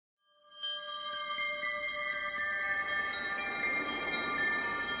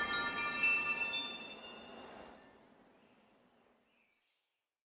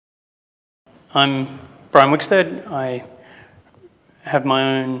I'm Brian Wixted. I have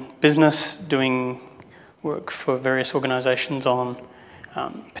my own business doing work for various organisations on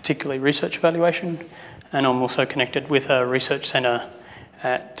particularly research evaluation, and I'm also connected with a research centre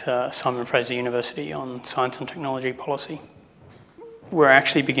at Simon Fraser University on science and technology policy. We're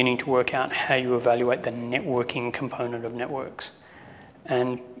actually beginning to work out how you evaluate the networking component of networks,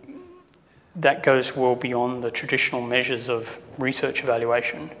 and that goes well beyond the traditional measures of research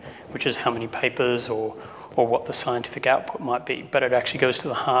evaluation, which is how many papers or what the scientific output might be, but it actually goes to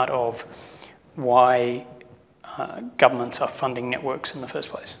the heart of why governments are funding networks in the first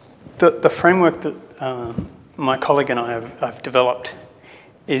place. The framework that my colleague and I have developed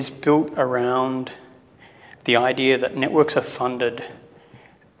is built around the idea that networks are funded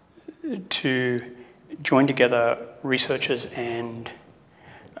to join together researchers and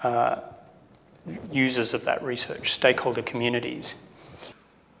users of that research, stakeholder communities.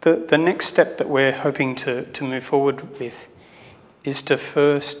 The next step that we're hoping to move forward with is to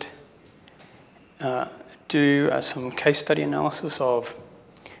first do some case study analysis of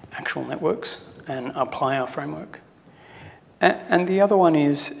actual networks and apply our framework. And the other one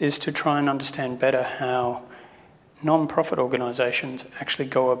is to try and understand better how non-profit organisations actually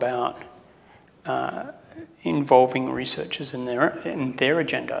go about involving researchers in their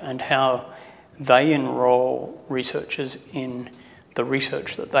agenda, and how they enrol researchers in the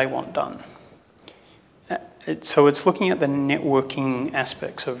research that they want done. So it's looking at the networking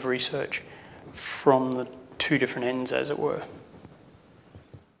aspects of research from the two different ends, as it were.